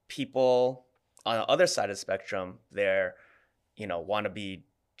people on the other side of the spectrum, they're, you know, want to be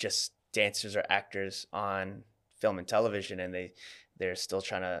just dancers or actors on film and television, and they're still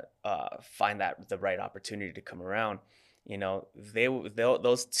trying to find that the right opportunity to come around. You know,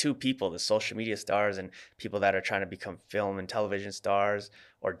 those two people, the social media stars and people that are trying to become film and television stars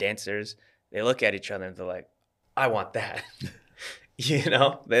or dancers, they look at each other and they're like, I want that. You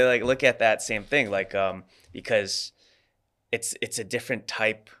know, they like look at that same thing, like because it's a different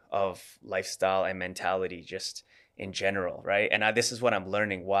type of lifestyle and mentality just in general, right? And this is what I'm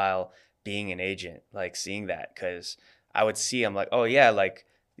learning while being an agent, like seeing that, because I'm like, oh yeah, like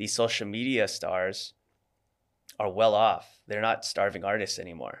these social media stars are well off. They're not starving artists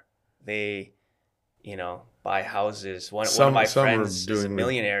anymore. They, you know, buy houses. One of my friends is a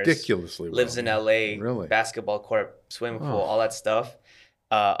millionaire, ridiculously lives in LA, really, basketball court, swimming pool, all that stuff.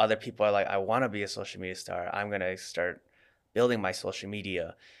 Other people are like, I want to be a social media star. I'm going to start building my social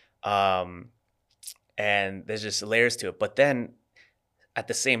media. And there's just layers to it. But then at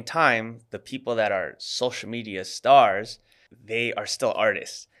the same time, the people that are social media stars, they are still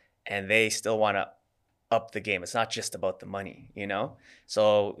artists and they still want to up the game. It's not just about the money, you know?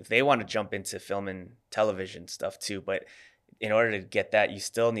 So they want to jump into film and television stuff too. But in order to get that, you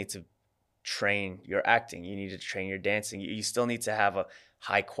still need to train your acting. You need to train your dancing. You still need to have a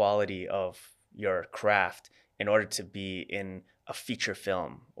high quality of your craft in order to be in a feature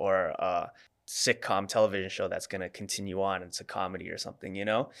film or a sitcom television show that's going to continue on. It's a comedy or something, you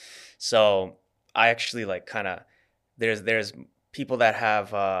know? So I actually like kind of, there's people that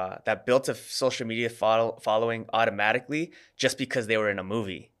have that built a social media following automatically just because they were in a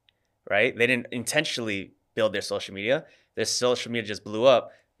movie, right? They didn't intentionally build their social media. Their social media just blew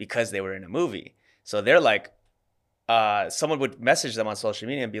up because they were in a movie. So they're like, someone would message them on social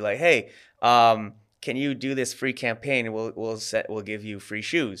media and be like, hey, can you do this free campaign? We'll give you free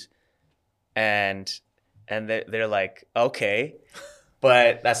shoes. And they're like, okay.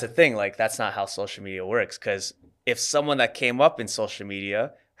 But that's the thing, like that's not how social media works, because if someone that came up in social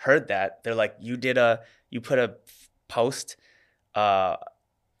media heard that, they're like, you put a post for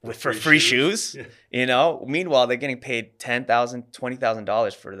free shoes, yeah. You know? Meanwhile, they're getting paid $10,000,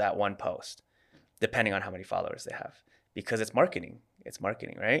 $20,000 for that one post, depending on how many followers they have, because it's marketing. It's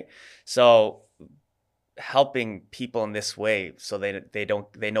marketing, right? So helping people in this way so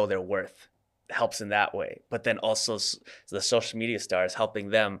they know their worth helps in that way. But then also the social media stars helping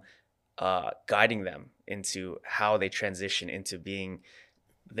them, guiding them into how they transition into being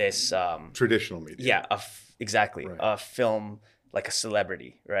this traditional media. Yeah, exactly. Right. A film, like a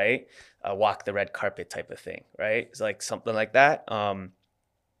celebrity, right? A walk the red carpet type of thing, right? It's like something like that.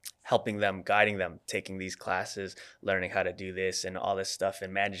 Helping them, guiding them, taking these classes, learning how to do this and all this stuff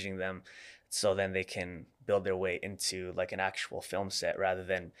and managing them, so then they can build their way into like an actual film set rather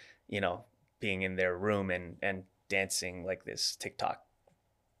than, you know, being in their room and dancing like this TikTok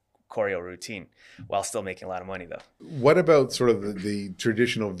choreo routine while still making a lot of money though. What about sort of the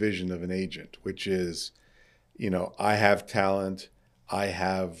traditional vision of an agent, which is, you know, I have talent, I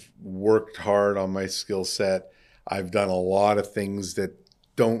have worked hard on my skill set, I've done a lot of things that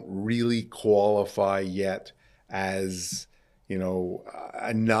don't really qualify yet as, you know,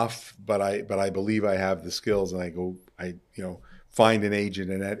 enough, but I believe I have the skills, and I find an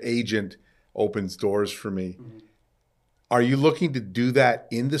agent, and that agent opens doors for me. Mm-hmm. Are you looking to do that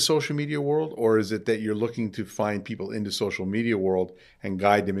in the social media world, or is it that you're looking to find people in the social media world and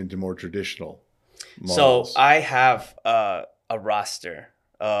guide them into more traditional models? So I have a roster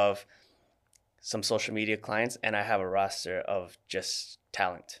of some social media clients, and I have a roster of just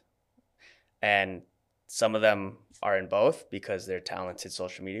talent. And some of them are in both because they're talented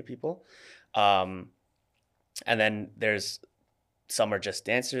social media people. And then there's some are just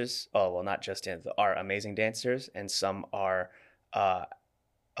dancers. Oh, well, not just dancers, are amazing dancers, and some are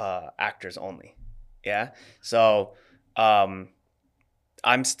actors only. Yeah. So I'm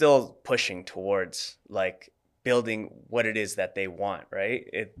still pushing towards like building what it is that they want.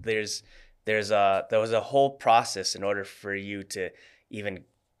 Right. There was a whole process in order for you to even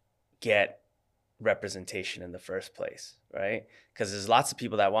get representation in the first place, right? Because there's lots of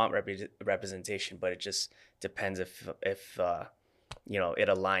people that want representation, but it just depends if you know, it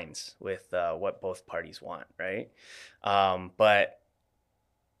aligns with what both parties want, right? But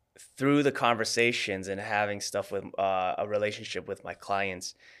through the conversations and having stuff with a relationship with my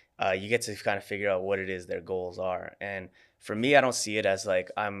clients, you get to kind of figure out what it is their goals are. And for me, I don't see it as like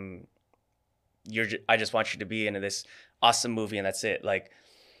I just want you to be into this awesome movie and that's it. Like,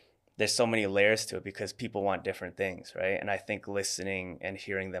 there's so many layers to it because people want different things, right? And I think listening and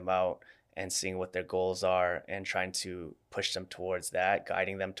hearing them out and seeing what their goals are and trying to push them towards that,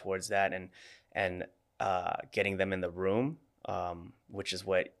 guiding them towards that, and getting them in the room, which is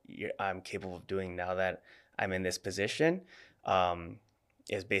what I'm capable of doing now that I'm in this position,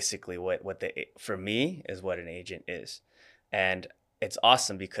 is basically for me is what an agent is. And it's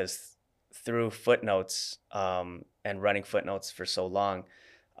awesome because through footnotes and running footnotes for so long,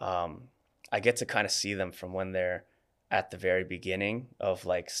 I get to kind of see them from when they're at the very beginning of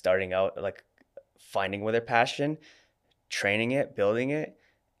like starting out, like finding where their passion, training it, building it.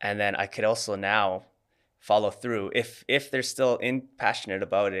 And then I could also now follow through. If they're still passionate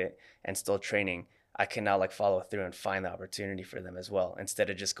about it and still training, I can now like follow through and find the opportunity for them as well. Instead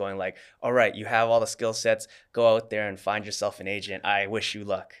of just going like, all right, you have all the skill sets, go out there and find yourself an agent. I wish you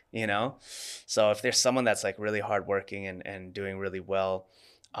luck, you know? So if there's someone that's like really hardworking and doing really well,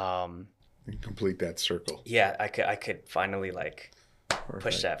 complete that circle. Yeah, I could finally like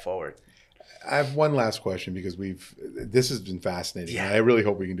push that forward. I have one last question because this has been fascinating. Yeah. And I really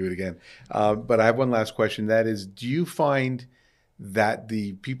hope we can do it again. But I have one last question. That is, do you find that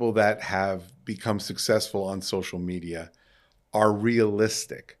the people that have become successful on social media are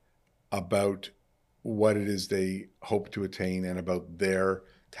realistic about what it is they hope to attain and about their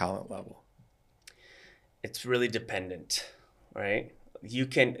talent level? It's really dependent, right?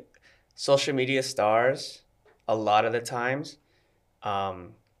 Social media stars, a lot of the times,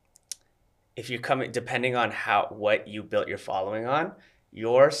 if you're depending on what you built your following on,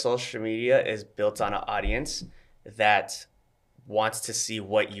 your social media is built on an audience that wants to see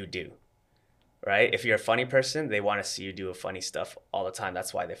what you do, right? If you're a funny person, they want to see you do funny stuff all the time.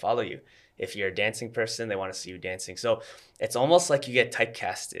 That's why they follow you. If you're a dancing person, they want to see you dancing. So it's almost like you get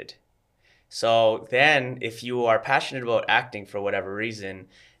typecasted. So then if you are passionate about acting for whatever reason,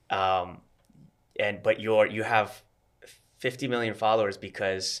 but you have 50 million followers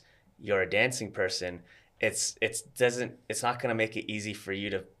because you're a dancing person, it's not going to make it easy for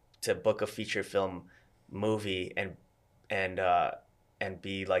you to book a feature film movie and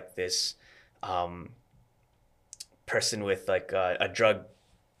be like this person with like a drug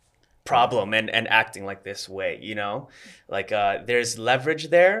problem and acting like this way, you know? Like there's leverage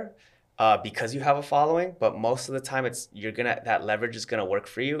there because you have a following, but most of the time that leverage is gonna work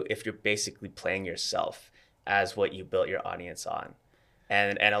for you if you're basically playing yourself as what you built your audience on.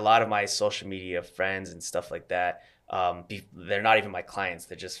 And a lot of my social media friends and stuff like that, they're not even my clients.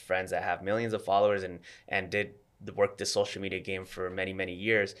 They're just friends that have millions of followers and did work the social media game for many, many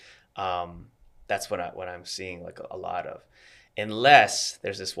years. That's what I'm seeing like a lot of. Unless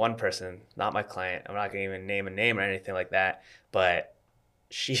there's this one person, not my client, I'm not gonna even name a name or anything like that, but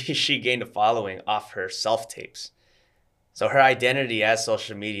she gained a following off her self-tapes. So her identity as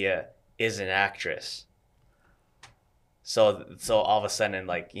social media is an actress. So all of a sudden,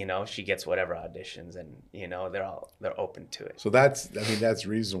 like, you know, she gets whatever auditions and, you know, they're open to it. So that's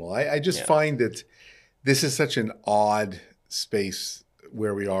reasonable. I just find that this is such an odd space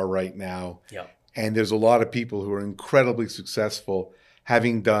where we are right now. Yeah. And there's a lot of people who are incredibly successful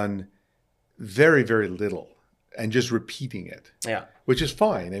having done very, very little and just repeating it. Yeah. Which is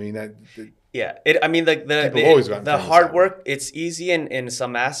fine. I mean, the hard work, it's easy in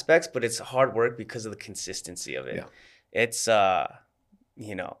some aspects, but it's hard work because of the consistency of it. Yeah. It's,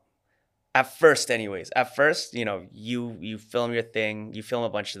 you know, at first, you know, you film your thing, you film a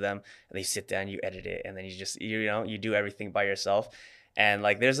bunch of them, and then you sit down, you edit it, and then you do everything by yourself. And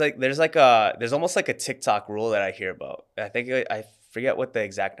like, there's almost like a TikTok rule that I hear about. I forget what the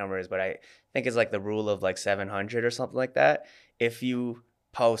exact number is, but I think it's like the rule of like 700 or something like that. If you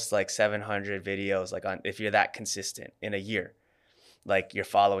post like 700 videos, if you're that consistent in a year, like your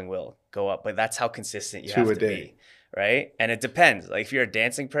following will go up. But that's how consistent you have to be, right? And it depends. Like if you're a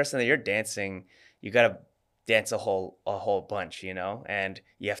dancing person, that you're dancing, you gotta dance a whole bunch, you know, and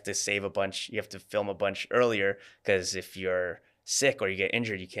you have to save a bunch. You have to film a bunch earlier because if you're sick or you get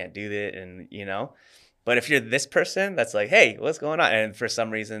injured, you can't do that, and you know. But if you're this person that's like, hey, what's going on? And for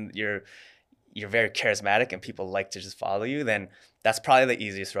some reason you're very charismatic and people like to just follow you, then that's probably the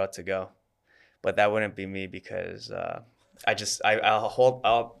easiest route to go. But that wouldn't be me because taking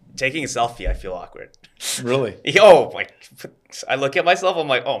a selfie, I feel awkward. Really? I look at myself, I'm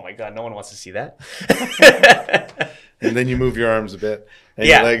like, oh my God, no one wants to see that. And then you move your arms a bit and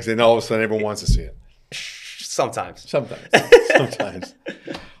your legs, and all of a sudden everyone wants to see it. Sometimes.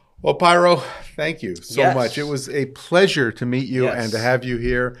 Well, Pyro, thank you so Yes. much. It was a pleasure to meet you Yes. and to have you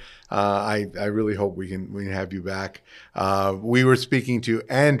here. I really hope we can have you back. We were speaking to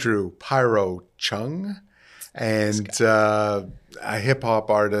Andrew Pyro Chung, and a hip hop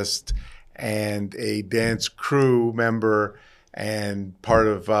artist and a dance crew member and part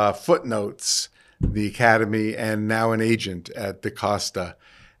of Footnotes, the Academy, and now an agent at DaCosta.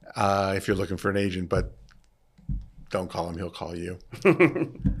 If you're looking for an agent, but don't call him, he'll call you.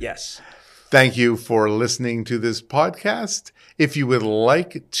 Yes. Thank you for listening to this podcast. If you would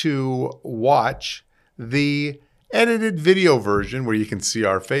like to watch the edited video version where you can see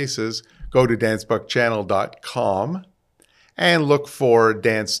our faces, go to dancebugchannel.com and look for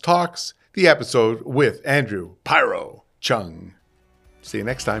Dance Talks, the episode with Andrew Pyro Chung. See you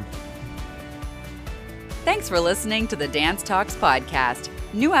next time. Thanks for listening to the Dance Talks podcast.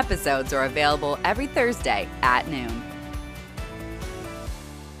 New episodes are available every Thursday at noon.